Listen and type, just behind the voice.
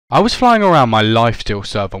I was flying around my lifesteal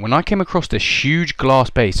server when I came across this huge glass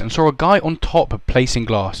base and saw a guy on top of placing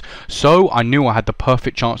glass, so I knew I had the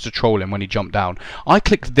perfect chance to troll him when he jumped down. I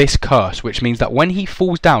clicked this curse, which means that when he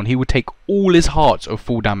falls down he would take all his hearts of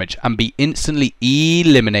full damage and be instantly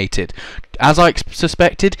eliminated. As I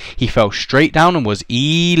suspected, he fell straight down and was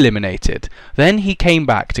eliminated. Then he came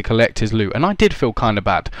back to collect his loot, and I did feel kinda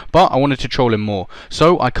bad, but I wanted to troll him more,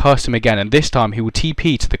 so I cursed him again, and this time he would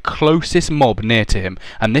TP to the closest mob near to him,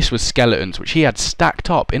 and this was skeletons, which he had stacked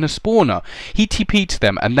up in a spawner. He TP'd to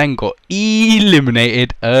them and then got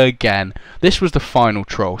eliminated again. This was the final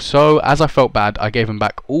troll, so as I felt bad, I gave him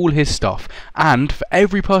back all his stuff, and for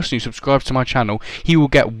every person who subscribes to my channel, he will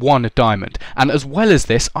get 1 diamond, and as well as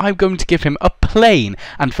this, I'm going to give him a plane,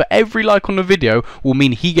 and for every like on the video will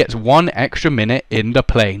mean he gets 1 extra minute in the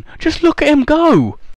plane. Just look at him go!